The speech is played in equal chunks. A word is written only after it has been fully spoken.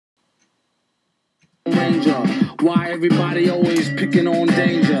stranger. Why everybody always picking on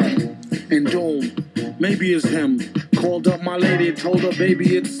danger? And Dome, maybe it's him. Called up my lady, told her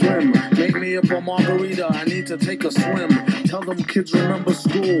baby it's slim. Make me up a margarita, I need to take a swim. Tell them kids remember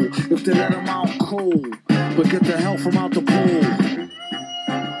school. If they let them out, cool. But get the hell from out the pool.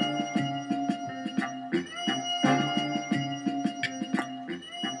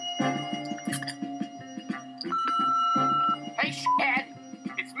 Hey, shithead,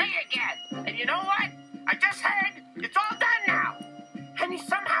 it's me again. And you know what? I just heard it's all done now. And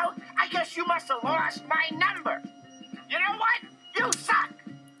somehow, I guess you must have lost my number. You know what? You suck.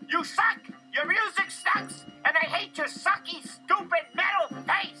 You suck. Your music sucks. And I hate your sucky, stupid metal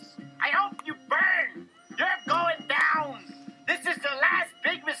face. I hope you burn. You're going down. This is the last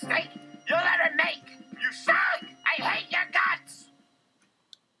big mistake you'll ever make. You suck. I hate your guts.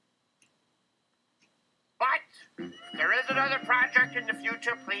 But if there is another project in the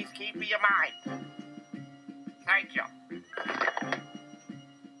future, please keep me in mind. Thank you.